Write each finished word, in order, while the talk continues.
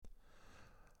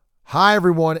Hi,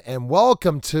 everyone, and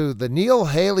welcome to the Neil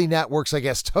Haley Network's,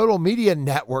 Total Media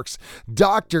Network's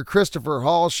Dr. Christopher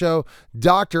Hall Show.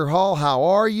 Dr. Hall, how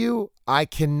are you? I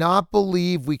cannot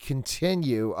believe we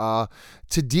continue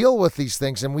to deal with these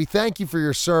things, and we thank you for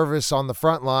your service on the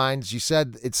front lines. You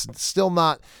said it's still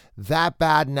not that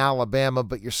bad in Alabama,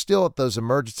 but you're still at those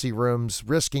emergency rooms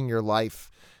risking your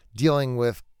life dealing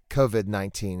with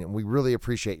COVID-19, and we really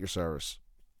appreciate your service.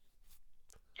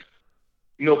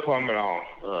 No problem at all.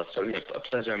 Certainly a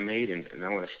pleasure I made, and I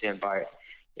want to stand by it.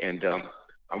 And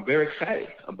I'm very excited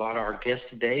about our guest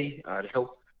today to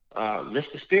help lift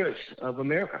the spirits of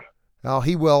America. Oh,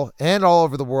 he will, and all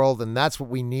over the world, and that's what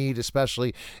we need,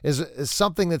 especially, is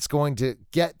something that's going to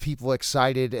get people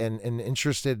excited and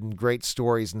interested in great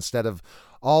stories instead of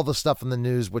all the stuff in the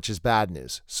news, which is bad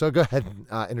news. So go ahead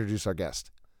and introduce our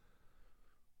guest.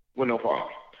 Well, no problem.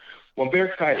 Well, I'm very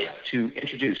excited to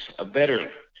introduce a veteran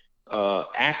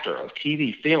actor of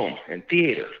TV, film, and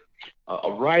theater, a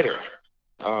writer,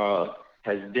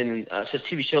 has been in such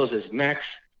TV shows as Max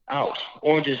Out,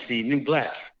 Orange is the New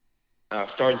Black,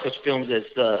 starred in such films as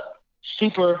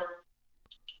Super.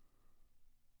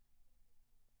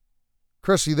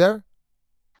 Chris, you there?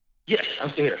 Yes,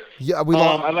 I'm still here. Yeah, we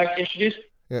lost. I'd like to introduce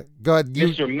go ahead.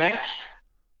 Mr. Max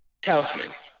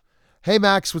Talisman. Hey,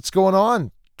 Max, what's going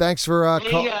on? Thanks for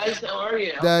hey guys, how are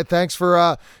you? Thanks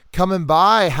for coming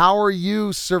by. How are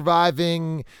you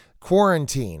surviving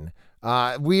quarantine?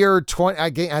 We are 20.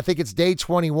 I think it's day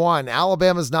 21.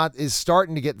 Alabama's is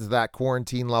starting to get to that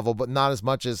quarantine level, but not as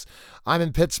much as I'm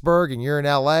in Pittsburgh and you're in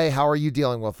LA. How are you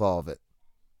dealing with all of it?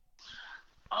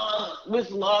 With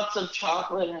lots of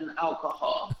chocolate and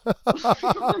alcohol.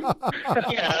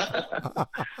 Yeah.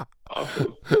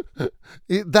 Awesome.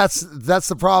 That's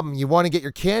the problem. You want to get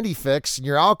your candy fix and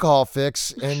your alcohol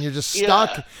fix, and you're just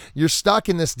stuck. Yeah. You're stuck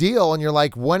in this deal, and you're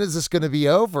like, when is this going to be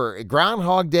over?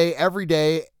 Groundhog Day every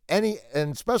day. And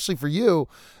especially for you,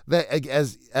 that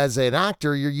as an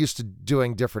actor, you're used to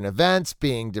doing different events,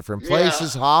 being different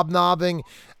places, hobnobbing,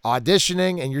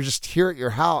 auditioning, and you're just here at your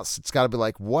house. It's got to be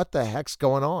like, what the heck's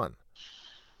going on?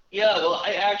 Yeah, well,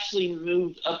 I actually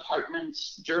moved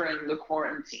apartments during the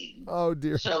quarantine. Oh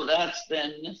dear. So that's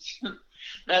been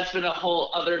a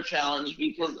whole other challenge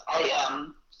because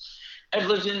I've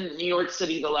lived in New York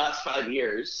City the last 5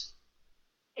 years,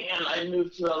 and I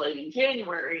moved to LA in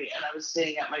January, and I was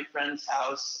staying at my friend's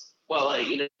house while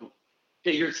I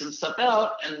figured some stuff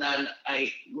out, and then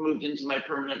I moved into my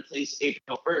permanent place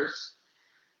April 1st.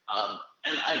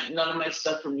 And none of my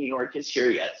stuff from New York is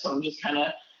here yet, so I'm just kind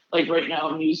of like right now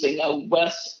I'm using a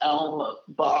West Elm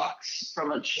box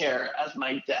from a chair as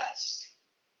my desk.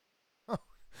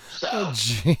 So, oh,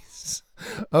 jeez.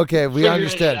 Okay, we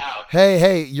understand.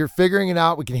 Hey, you're figuring it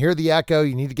out. We can hear the echo.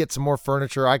 You need to get some more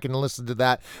furniture. I can listen to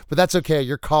that, but that's okay.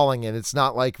 You're calling in. It's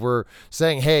not like we're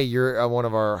saying, hey, you're one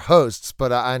of our hosts,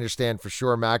 but I understand for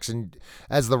sure, Max. And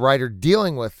as the writer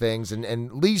dealing with things, and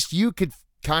at least you could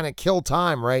kind of kill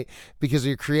time, right? Because of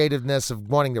your creativeness of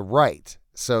wanting to write.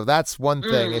 So that's one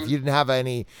thing. If you didn't have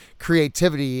any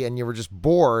creativity and you were just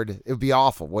bored, it would be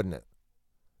awful, wouldn't it?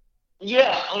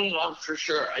 Yeah, for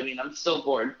sure. I mean, I'm still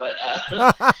bored, but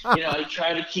I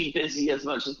try to keep busy as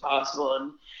much as possible,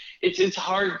 and it's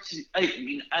hard to. I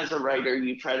mean, as a writer,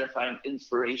 you try to find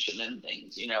inspiration in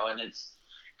things, and it's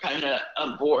kind of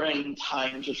a boring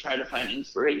time to try to find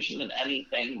inspiration in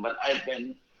anything. But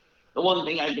the one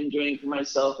thing I've been doing for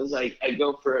myself is I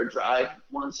go for a drive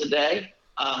once a day.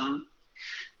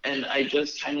 And I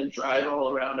just kind of drive all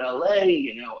around LA,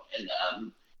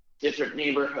 and different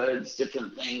neighborhoods,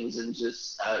 different things, and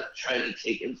just try to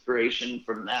take inspiration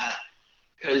from that.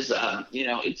 Because,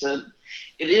 it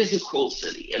is a cool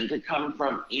city. And to come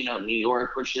from, New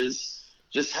York, which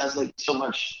just has like so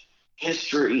much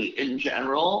history in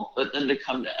general, but then to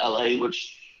come to LA,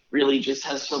 which really just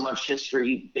has so much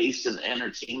history based in the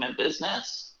entertainment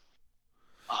business,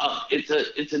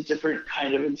 it's a different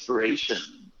kind of inspiration.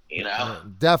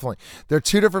 Definitely. They're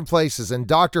two different places, and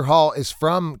Dr. Hall is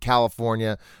from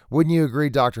California. Wouldn't you agree,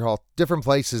 Dr. Hall? Different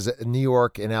places in New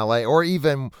York and LA, or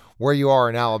even where you are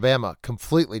in Alabama,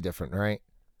 completely different, right?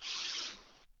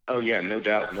 Oh yeah, no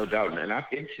doubt. And I've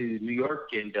been to New York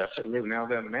and live in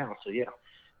Alabama now, so yeah,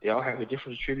 they all have a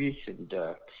different attributes, and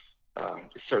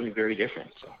it's certainly very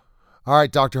different. So. All right,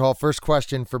 Dr. Hall, first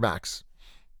question for Max.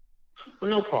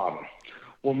 Well, no problem.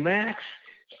 Well, Max,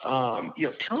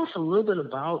 tell us a little bit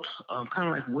about kind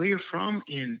of like where you're from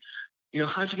and,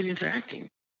 how'd you get into acting?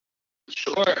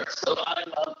 Sure. So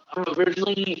I'm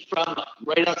originally from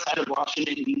right outside of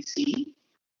Washington, D.C.,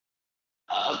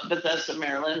 Bethesda,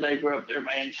 Maryland. I grew up there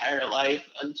my entire life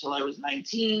until I was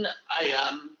 19.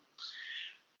 I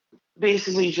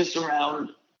basically just around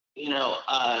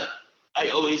I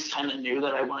always kind of knew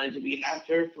that I wanted to be an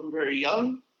actor from very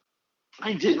young.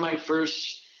 I did my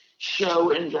first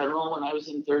show in general when I was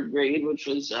in third grade, which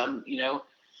was,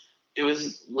 it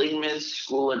was Les Mis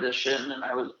School Edition, and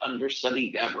I was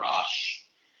understudy Gavroche.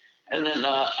 And then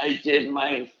I did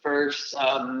my first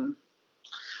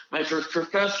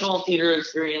professional theater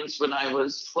experience when I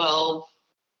was 12,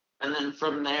 and then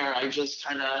from there I just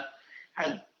kind of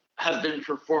have been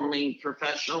performing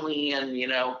professionally and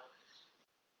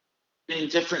in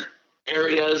different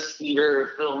areas,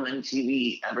 theater, film, and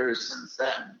TV ever since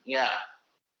then. Yeah.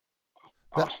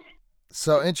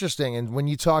 So interesting. And when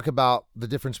you talk about the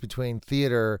difference between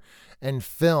theater and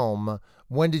film,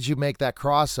 when did you make that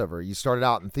crossover? You started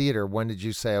out in theater. When did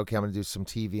you say, okay, I'm going to do some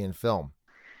TV and film?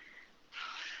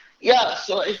 Yeah,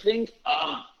 so I think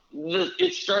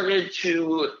it started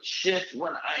to shift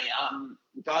when I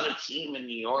got a team in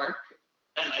New York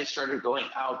and I started going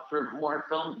out for more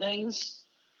film things.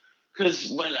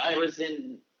 Because when I was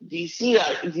in DC,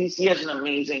 DC has an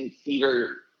amazing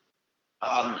theater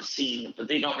scene, but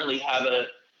they don't really have a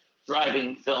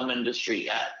thriving film industry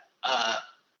yet.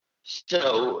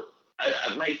 So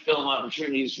my film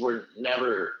opportunities were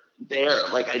never there.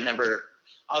 Like I never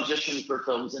auditioned for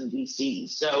films in DC.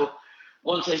 So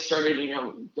once I started,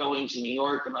 going to New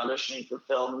York and auditioning for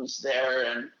films there,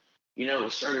 and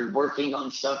started working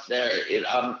on stuff there, it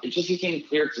just became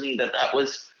clear to me that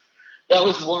was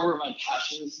more where my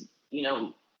passions,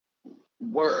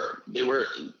 were. They were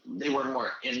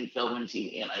more in film and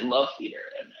TV, and I love theater,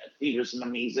 and theater's an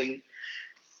amazing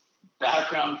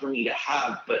background for me to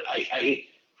have. But I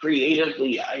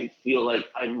creatively, I feel like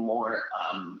I'm more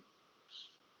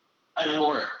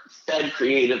fed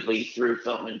creatively through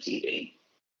film and TV.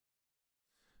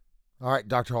 All right,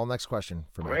 Dr. Hall, next question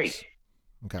for Max. Great.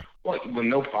 Okay. Well,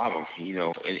 no problem.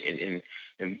 And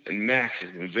Max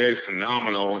has been very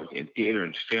phenomenal in theater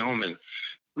and film. And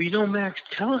Max,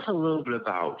 tell us a little bit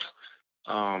about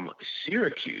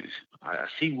Syracuse. I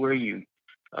see where you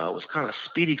was kind of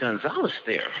Speedy Gonzalez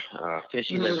there,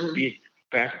 finishing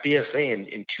that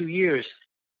BFA in 2 years.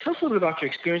 Tell us a little bit about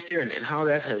your experience there and how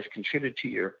that has contributed to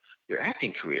your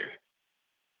acting career.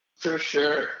 For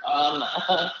sure.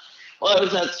 Well, I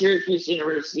was at Syracuse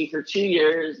University for 2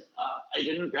 years. I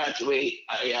didn't graduate.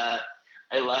 I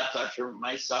left after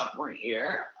my sophomore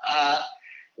year.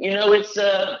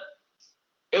 It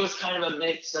was kind of a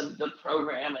mix of the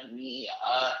program and me.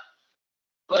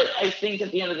 But I think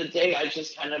at the end of the day, I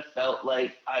just kind of felt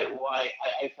like I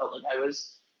felt like I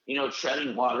was,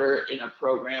 treading water in a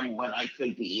program when I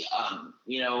could be,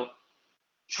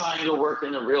 trying to work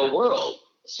in the real world.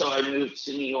 So I moved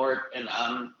to New York and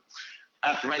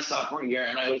after my sophomore year,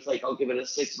 and I was like, I'll give it a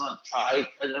 6-month try,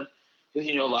 kind of, because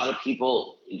a lot of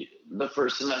people the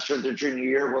first semester of their junior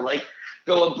year will like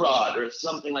go abroad or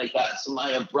something like that. So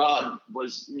my abroad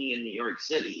was me in New York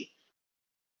City,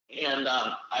 and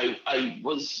I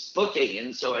was booking,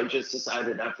 and so I just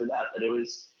decided after that it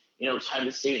was time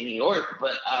to stay in New York.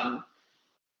 But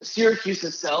Syracuse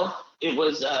itself, it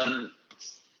was a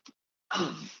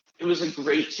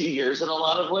great 2 years in a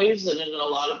lot of ways, and in a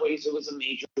lot of ways it was a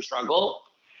major struggle.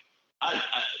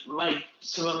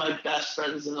 Some of my best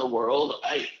friends in the world,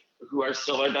 who are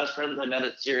still my best friends, I met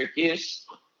at Syracuse,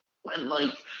 and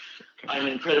I'm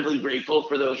incredibly grateful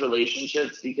for those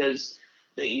relationships because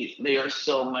they are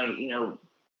still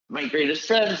my greatest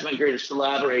friends, my greatest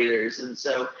collaborators, and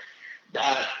so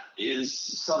that is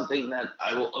something that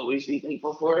I will always be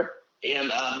thankful for.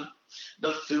 And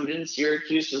the food in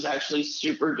Syracuse was actually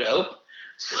super dope.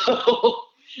 So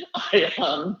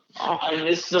I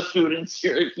miss the food in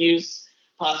Syracuse.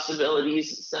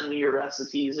 Possibilities, send me your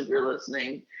recipes if you're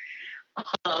listening.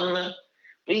 But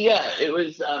yeah, it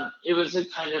was a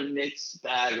kind of mixed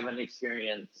bag of an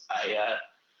experience. I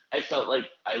felt like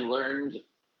I learned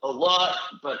a lot,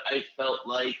 but I felt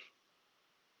like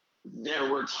there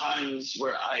were times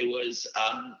where I was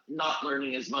not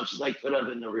learning as much as I could have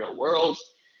in the real world.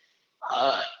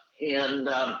 And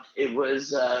it was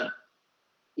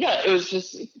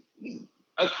just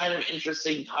a kind of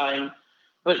interesting time.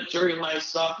 But during my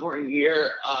sophomore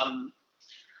year,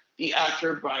 the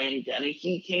actor Brian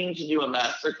Dennehy came to do a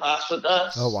master class with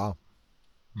us. Oh, wow.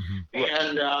 Mm-hmm.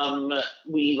 And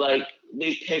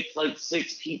they picked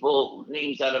 6 people,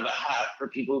 names out of a hat, for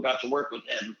people who got to work with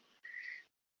him.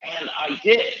 And I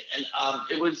did. And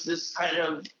it was this kind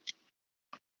of,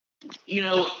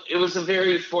 it was a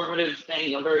very formative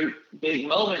thing, a very big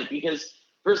moment, because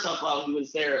first off, while he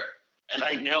was there, and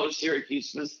I know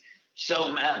Syracuse was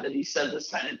so mad that he said this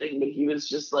kind of thing, but he was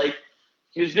just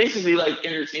he was basically like,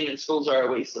 entertainment schools are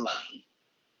a waste of money.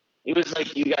 He was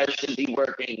like, you guys should be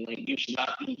working. Like, you should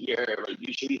not be here. Like,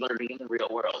 you should be learning in the real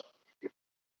world.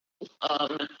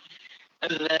 Um,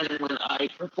 and then when I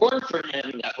performed for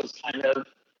him, that was kind of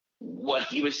what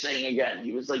he was saying again.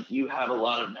 He was like, you have a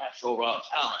lot of natural raw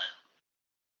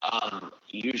talent.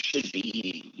 You should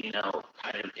be,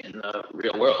 kind of in the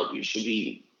real world. You should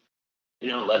be,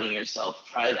 letting yourself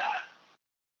try that.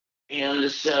 And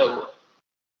so,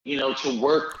 to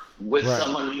work with Right.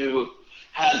 someone who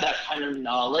had that kind of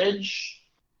knowledge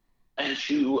and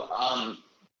to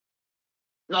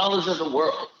knowledge of the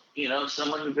world,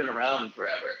 someone who's been around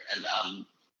forever and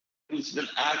who's been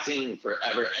acting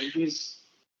forever and who's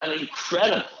an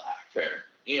incredible actor,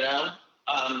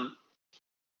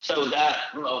 So that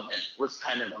moment was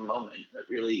kind of a moment that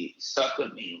really stuck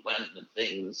with me when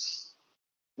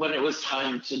it was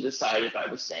time to decide if I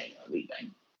was staying or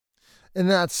leaving. And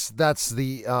that's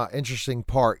the interesting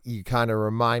part. You kind of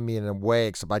remind me in a way,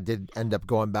 except I did end up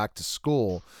going back to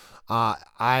school.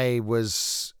 I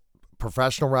was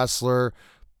professional wrestler,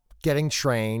 getting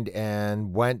trained,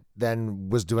 and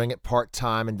was doing it part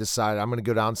time, and decided I'm going to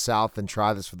go down south and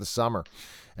try this for the summer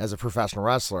as a professional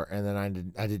wrestler. And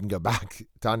then I didn't go back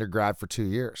to undergrad for 2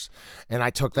 years, and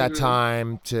I took that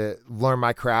time to learn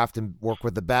my craft and work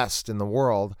with the best in the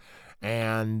world,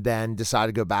 and then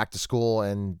decided to go back to school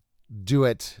and do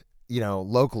it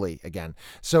locally again.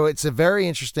 So it's a very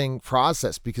interesting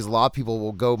process, because a lot of people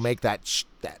will go make that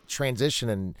transition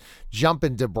and jump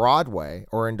into Broadway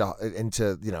or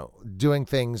into doing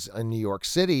things in New York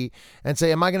City and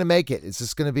say, am I going to make it? Is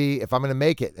this going to be, if I'm going to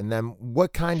make it? And then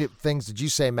what kind of things did you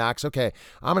say, Max? Okay,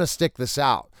 I'm going to stick this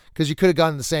out. Because you could have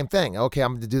done the same thing. Okay,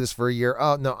 I'm going to do this for a year.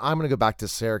 Oh, no, I'm going to go back to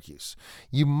Syracuse.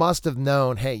 You must have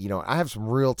known, hey, I have some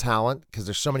real talent, because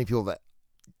there's so many people that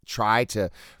try to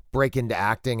break into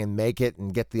acting and make it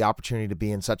and get the opportunity to be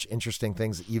in such interesting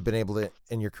things that you've been able to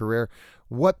in your career.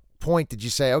 What point did you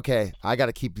say, okay, I got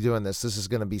to keep doing this. This is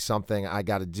going to be something I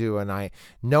got to do, and I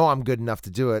know I'm good enough to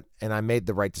do it, and I made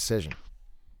the right decision?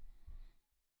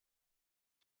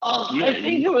 I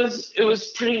think it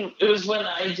was when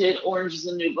I did Orange is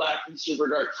the New Black and Super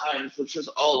Dark Times, which was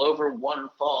all over one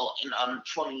fall in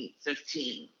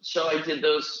 2015. So I did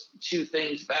those two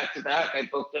things back to back. I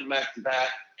booked them back to back,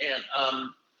 and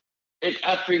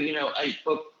after I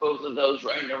booked both of those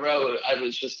right in a row, I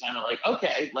was just kind of like,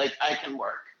 okay, like I can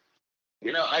work.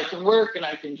 I can work and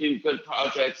I can do good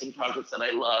projects and projects that I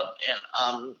love.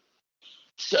 And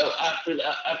so after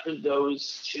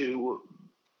those two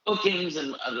bookings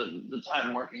and the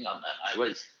time working on that,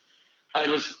 I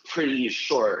was pretty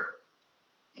sure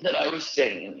that I was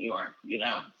staying in New York,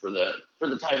 for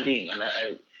the time being,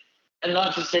 and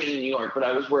not just staying in New York, but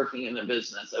I was working in the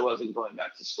business. I wasn't going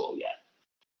back to school yet.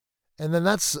 And then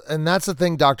that's the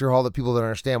thing, Dr. Hall, that people don't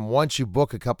understand. Once you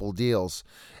book a couple of deals,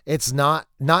 it's not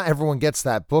everyone gets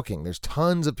that booking. There's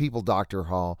tons of people, Dr.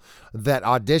 Hall, that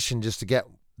audition just to get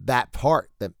that part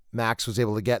that Max was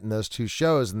able to get in those two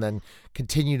shows, and then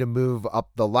continue to move up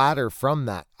the ladder from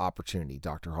that opportunity,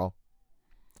 Dr. Hall.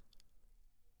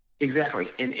 Exactly.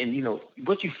 And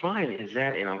what you find is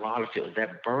that in a lot of fields,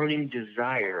 that burning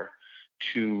desire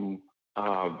to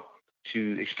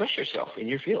express yourself in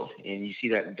your field. And you see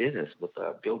that in business with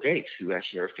Bill Gates, who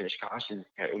actually never finished college and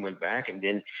went back. And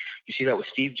then you see that with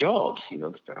Steve Jobs,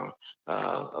 the founder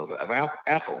of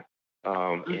Apple.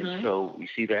 And so we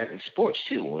see that in sports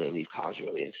too, when they leave college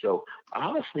early. And so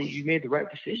honestly, you made the right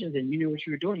decisions and you knew what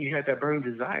you were doing. You had that burning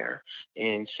desire.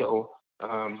 And so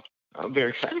I'm very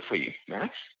excited for you,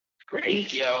 Max. It's great.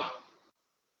 Thank you.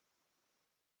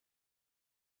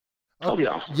 Totally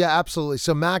awesome. Yeah, absolutely.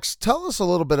 So, Max, tell us a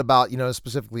little bit about,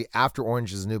 specifically after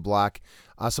Orange is the New Black,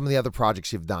 some of the other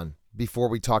projects you've done before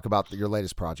we talk about your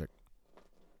latest project.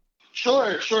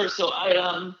 Sure. So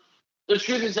the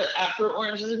truth is that after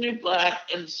Orange is the New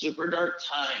Black and Super Dark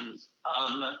Times,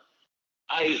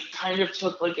 I kind of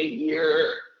took like a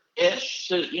year-ish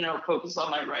to, focus on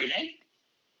my writing,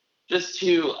 just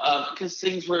to, because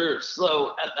things were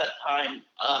slow at that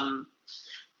time,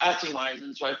 acting-wise,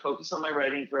 and so I focused on my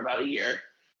writing for about a year.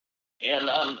 And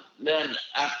then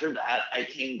after that, I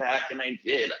came back and I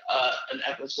did an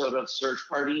episode of Search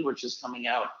Party, which is coming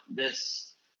out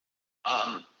this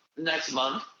next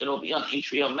month. It'll be on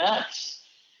HBO Max.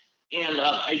 And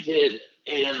I did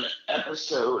an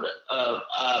episode of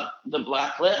The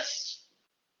Blacklist.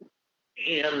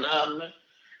 And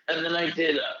then I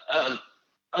did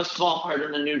a small part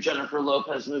in the new Jennifer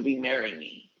Lopez movie, Marry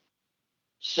Me.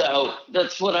 So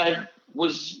that's what I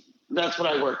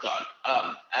worked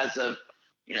on as of,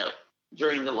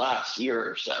 during the last year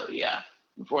or so,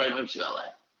 before I moved to LA.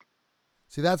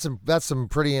 See, that's some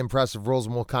pretty impressive rules,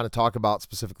 and we'll kind of talk about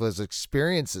specifically those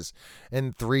experiences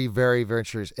and three very very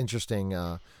interesting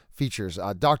features.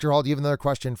 Dr. Hall, do you have another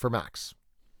question for Max?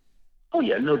 Oh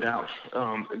yeah, no doubt.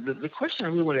 The question I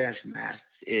really want to ask Matt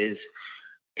is,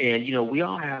 and we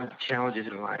all have challenges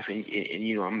in life, and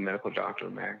I'm a medical doctor,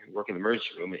 Matt, I work in the emergency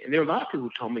room, and there are a lot of people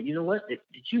who told me, you know what, that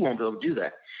you won't be able to do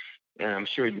that, and I'm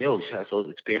sure Nils has those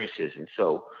experiences, and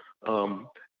so um,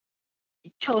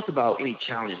 tell us about any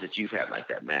challenges that you've had like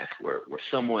that, Matt, where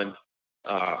someone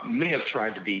may have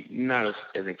tried to be not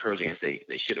as encouraging as they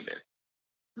should have been.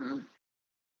 Mhm.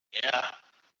 Yeah.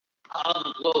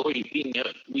 Well,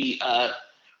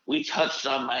 we touched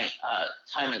on my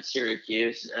time at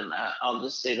Syracuse, and I'll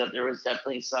just say that there was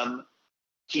definitely some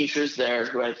teachers there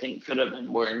who I think could have been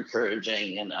more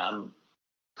encouraging and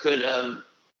could have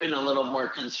been a little more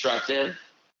constructive.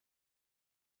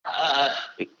 Uh,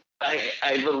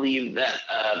 I believe that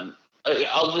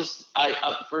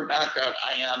for background,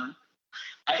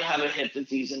 I have a hip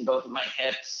disease in both of my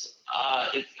hips.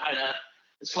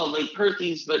 It's called Lake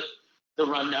Perthes, but the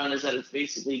rundown is that it's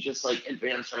basically just like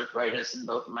advanced arthritis in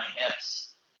both of my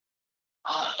hips.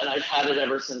 And I've had it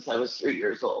ever since I was 3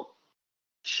 years old.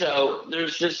 So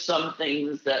there's just some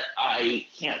things that I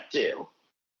can't do.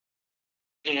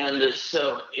 And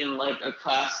so in like a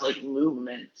class like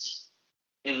movement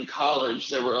in college,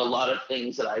 there were a lot of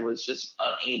things that I was just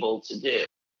unable to do.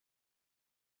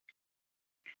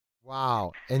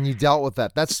 Wow. And you dealt with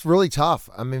that. That's really tough.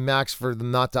 I mean, Max, for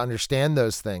them not to understand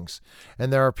those things.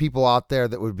 And there are people out there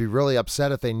that would be really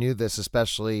upset if they knew this,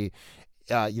 especially,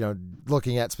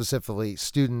 looking at specifically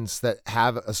students that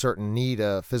have a certain need,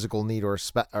 a physical need or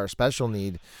special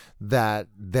need that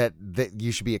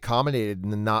you should be accommodated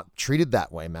and not treated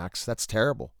that way, Max. That's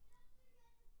terrible.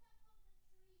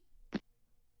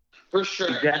 For sure.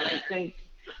 And Exactly.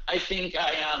 I think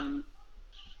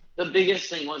the biggest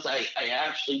thing was I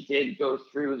actually did go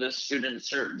through the student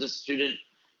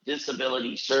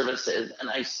disability services, and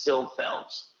I still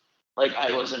felt like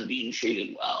I wasn't being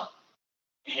treated well.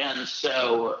 And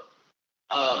so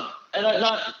and I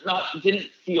not didn't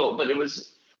feel, but it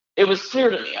was clear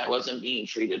to me I wasn't being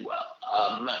treated well.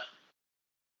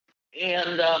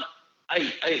 And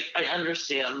I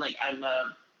understand, like I'm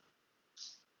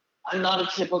not a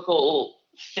typical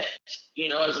fit,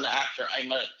 as an actor.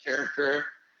 I'm a character.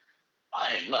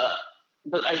 I'm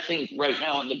but I think right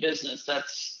now in the business,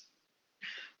 that's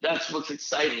what's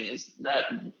exciting, is that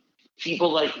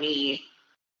people like me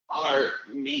are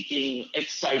making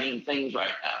exciting things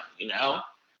right now.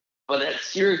 But at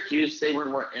Syracuse, they were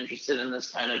more interested in this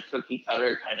kind of cookie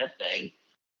cutter kind of thing.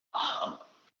 Um,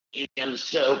 and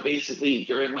so basically,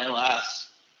 during my last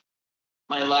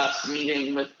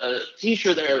meeting with a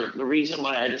teacher there, the reason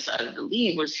why I decided to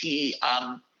leave was he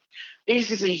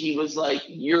was like,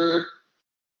 you're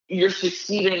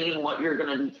succeeding in what you're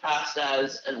going to be cast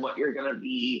as and what you're going to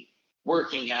be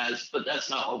working as, but that's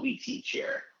not what we teach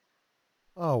here.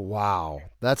 Oh wow,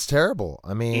 that's terrible.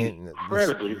 I mean,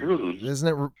 Incredibly rude. isn't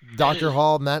it, Doctor And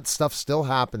Hall? And that stuff still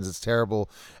happens. It's terrible,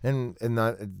 and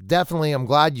definitely, I'm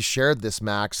glad you shared this,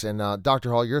 Max. And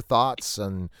Doctor Hall, your thoughts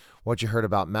and what you heard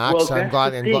about Well, Max. I'm that's the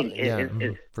glad, thing,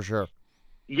 yeah, for sure.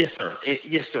 yes, sir.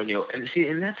 Yes, sir, Neil. And see,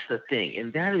 and that's the thing,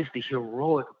 and that is the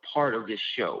heroic part of this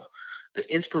show. The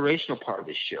inspirational part of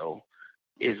this show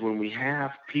is when we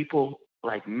have people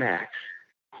like Max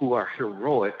who are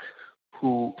heroic,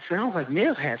 who sounds like may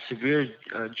have had severe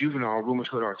juvenile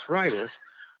rheumatoid arthritis,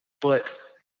 but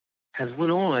has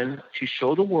went on to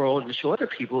show the world and show other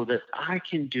people that I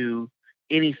can do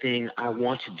anything I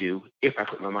want to do if I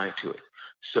put my mind to it.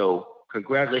 So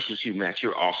congratulations to you, Max.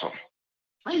 You're awesome.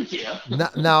 thank you.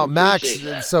 Now, Max. Appreciate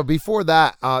that. So before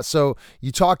that, so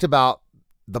you talked about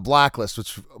the Blacklist,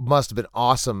 which must have been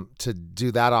awesome to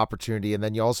do that opportunity, and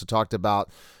then you also talked about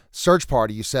Search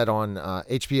Party. You said on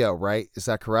HBO, right? Is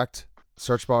that correct?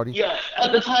 Search Party. Yeah,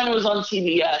 at the time it was on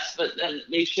TBS, but then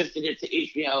they shifted it to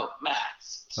HBO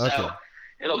Max. Okay. So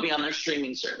it'll be on their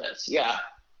streaming service. Yeah.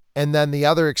 And then the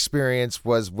other experience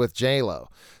was with J Lo.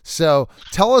 So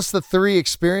tell us the three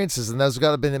experiences, and those got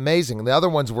to have been amazing. And the other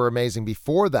ones were amazing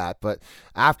before that, but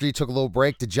after you took a little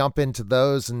break to jump into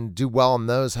those and do well in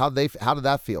those, how did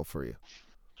that feel for you?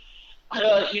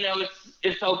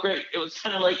 It felt great. It was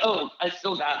kind of like, oh, I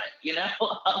still got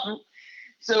it.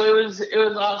 So it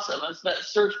was awesome. That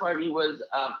Search Party was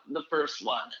the first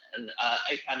one, and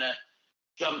I kind of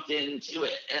jumped into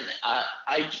it, and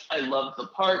I loved the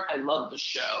part. I loved the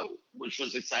show, which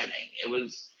was exciting. It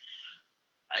was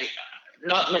I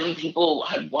not many people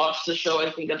had watched the show,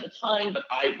 I think, at the time, but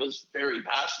I was very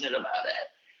passionate about it.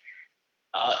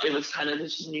 It was kind of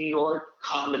this New York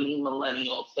comedy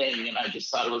millennial thing, and I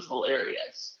just thought it was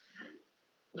hilarious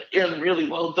and really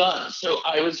well done. So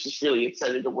I was just really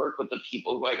excited to work with the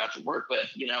people who I got to work with,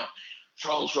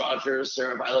 Charles Rogers,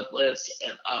 Sarah Violet Bliss,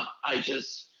 and I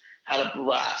just had a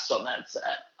blast on that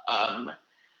set.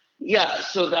 Yeah,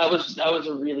 so that was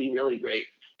a really, really great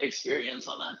experience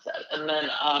on that set. And then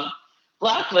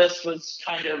Blacklist was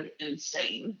kind of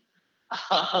insane.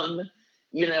 Um,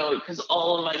 because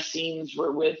all of my scenes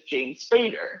were with James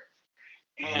Spader.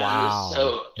 And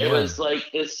so it was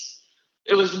like this.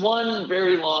 It was one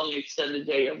very long extended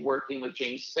day of working with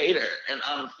James Spader, and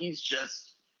he's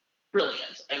just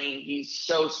brilliant. I mean, he's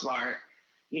so smart.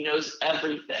 He knows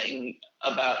everything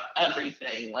about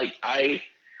everything. Like I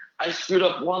screwed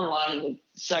up one line the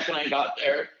second I got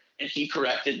there, and he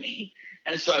corrected me.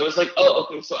 And so I was like, oh,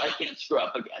 okay, so I can't screw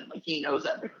up again. Like, he knows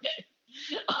everything,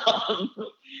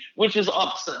 which is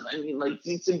awesome. I mean, like,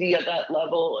 to be at that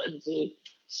level and to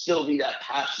still be that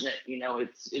passionate,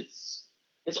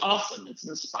 it's awesome. It's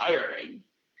inspiring.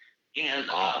 And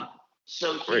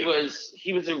so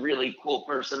he was a really cool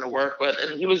person to work with.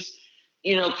 And he was,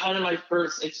 kind of my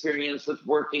first experience with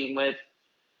working with,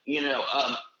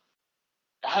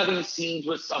 having scenes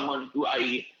with someone who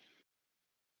I,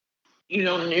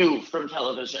 knew from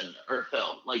television or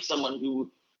film, like someone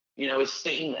who, is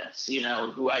famous,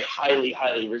 who I highly,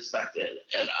 highly respected.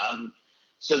 And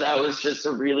so that was just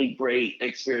a really great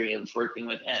experience working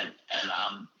with him.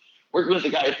 And working with the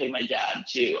guy who played my dad,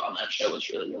 too, on that show was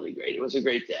really, really great. It was a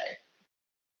great day.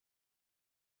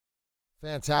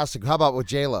 Fantastic. How about with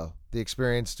J-Lo, the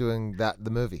experience doing the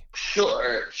movie?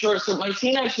 Sure. So my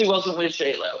scene actually wasn't with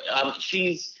J-Lo.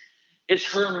 It's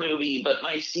her movie, but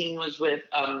my scene was with,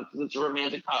 it's a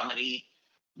romantic comedy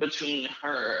between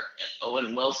her and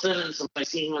Owen Wilson. And so my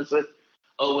scene was with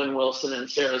Owen Wilson and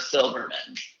Sarah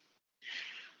Silverman.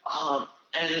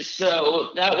 And so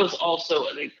that was also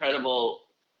an incredible,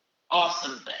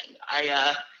 awesome thing.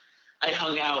 I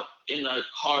hung out in a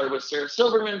car with Sarah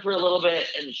Silverman for a little bit,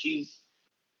 and she's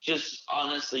just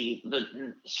honestly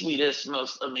the sweetest,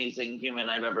 most amazing human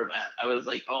I've ever met. I was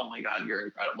like, oh my God, you're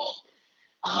incredible.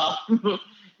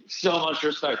 So much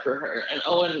respect for her. And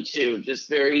Owen too, just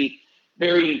very,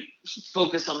 very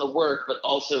focused on the work, but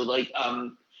also like,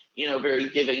 very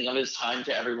giving of his time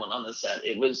to everyone on the set.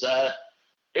 It was a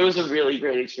really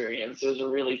great experience. It was a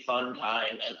really fun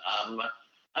time. And,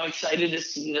 I'm excited to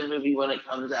see the movie when it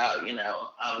comes out,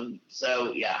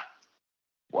 so yeah.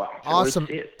 Wow. Awesome.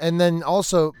 And then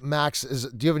also, Max,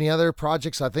 do you have any other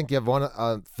projects? I think you have one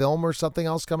film or something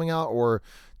else coming out, or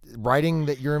writing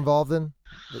that you're involved in?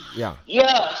 Yeah.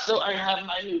 Yeah, so I have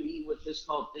my movie, which is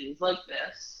called Things Like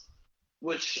This,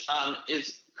 which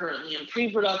is currently in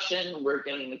pre-production. We're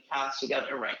getting the cast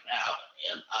together right now,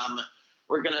 and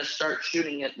we're going to start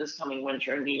shooting it this coming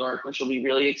winter in New York, which will be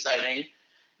really exciting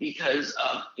because,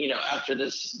 after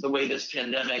the way this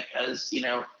pandemic has,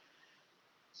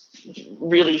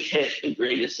 really hit the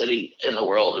greatest city in the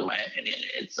world, in my opinion.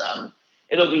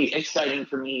 It'll be exciting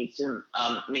for me to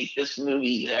make this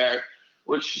movie there,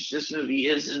 which this movie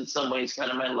is in some ways kind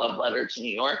of my love letter to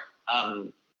New York.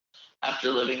 After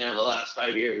living there the last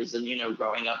 5 years and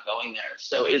growing up going there,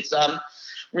 so it's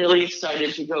really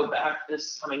excited to go back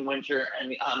this coming winter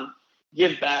and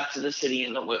give back to the city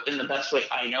in the best way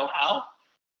I know how,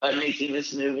 by making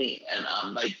this movie and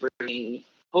by bringing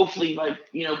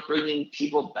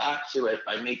people back to it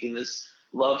by making this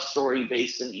love story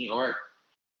based in New York.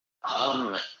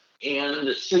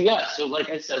 And so like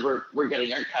I said, we're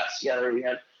getting our cast together. We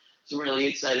have some really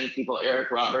exciting people. Eric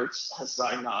Roberts has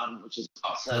signed on, which is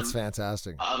awesome. That's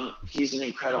fantastic. He's an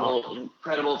incredible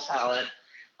talent.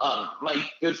 My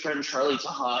good friend Charlie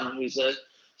Tahan, who's a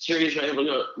series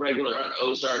regular on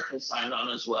Ozark, has signed on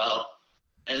as well.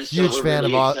 And huge fan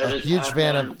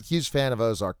of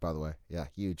Ozark, by the way. Yeah,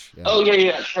 huge. Yeah. Oh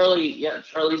yeah.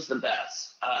 Charlie's the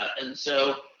best. And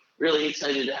so really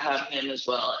excited to have him as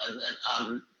well. And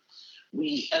then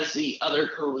we, as the other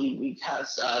co-lead, we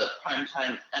cast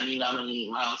primetime Emmy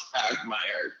nominee Miles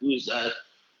Quagmire, who's an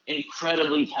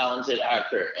incredibly talented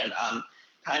actor and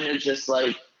kind of just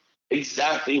like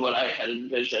exactly what I had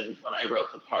envisioned when I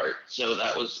wrote the part. So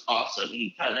that was awesome.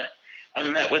 I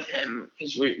met with him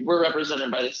because we're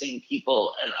represented by the same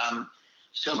people, and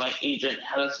so my agent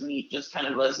had us meet just kind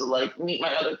of as meet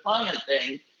my other client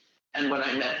thing. And when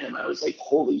I met him, I was like,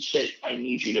 holy shit, I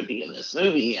need you to be in this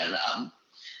movie, and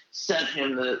sent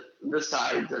him the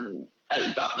sides, and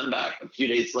I got them back a few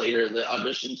days later, the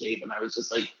audition tape, and I was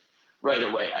just like, right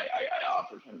away, I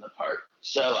offered him the part.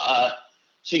 So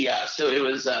it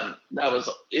was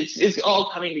it's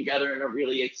all coming together in a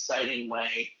really exciting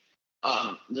way.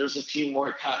 There's a few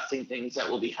more casting things that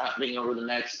will be happening over the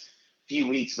next few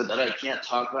weeks, but that I can't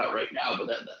talk about right now, but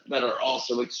that are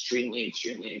also extremely,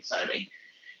 extremely exciting.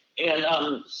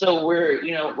 And so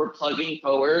we're plugging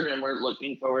forward and we're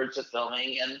looking forward to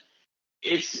filming, and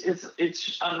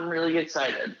I'm really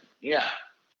excited. Yeah.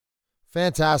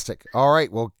 Fantastic. All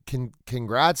right. Well,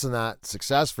 congrats on that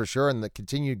success for sure and the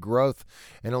continued growth.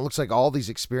 And it looks like all these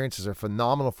experiences are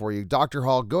phenomenal for you. Dr.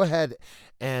 Hall, go ahead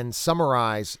and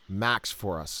summarize Max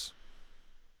for us.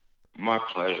 My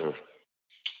pleasure.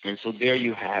 And so there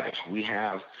you have it. We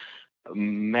have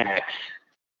Max,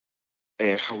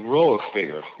 a heroic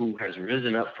figure who has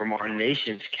risen up from our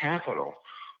nation's capital,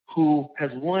 who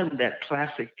has won that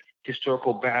classic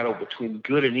historical battle between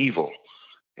good and evil,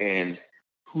 and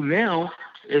who now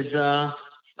is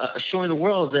showing the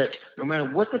world that no matter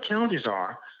what the challenges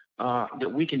are,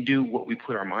 that we can do what we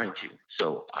put our mind to.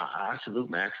 So I salute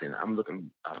Max, and I'm looking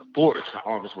forward to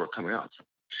all of his work coming out. So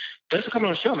thanks for coming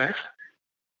on the show, Max.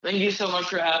 Thank you so much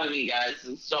for having me, guys.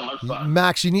 It's so much fun.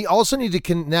 Max, you also need to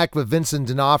connect with Vincent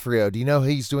D'Onofrio. Do you know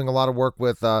he's doing a lot of work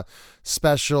with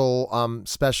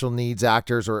special needs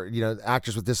actors, or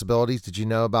actors with disabilities? Did you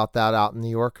know about that out in New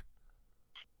York?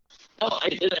 No, I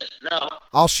didn't. No.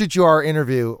 I'll shoot you our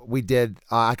interview we did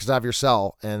because I have your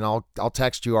cell, and I'll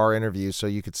text you our interview so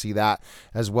you could see that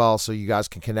as well, so you guys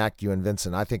can connect, you and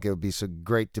Vincent. I think it would be so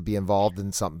great to be involved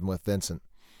in something with Vincent.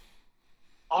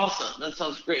 Awesome. That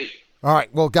sounds great. All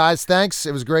right. Well, guys, thanks.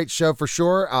 It was a great show for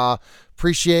sure.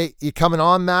 Appreciate you coming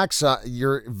on, Max.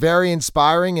 You're very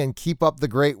inspiring, and keep up the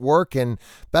great work, and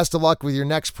best of luck with your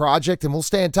next project, and we'll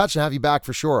stay in touch and have you back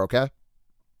for sure, okay?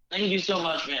 Thank you so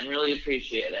much, man. Really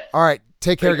appreciate it. All right.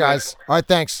 Take care, guys. All right.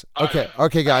 Thanks. Okay.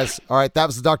 Okay, guys. All right. That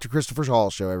was the Dr. Christopher Hall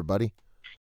Show, everybody.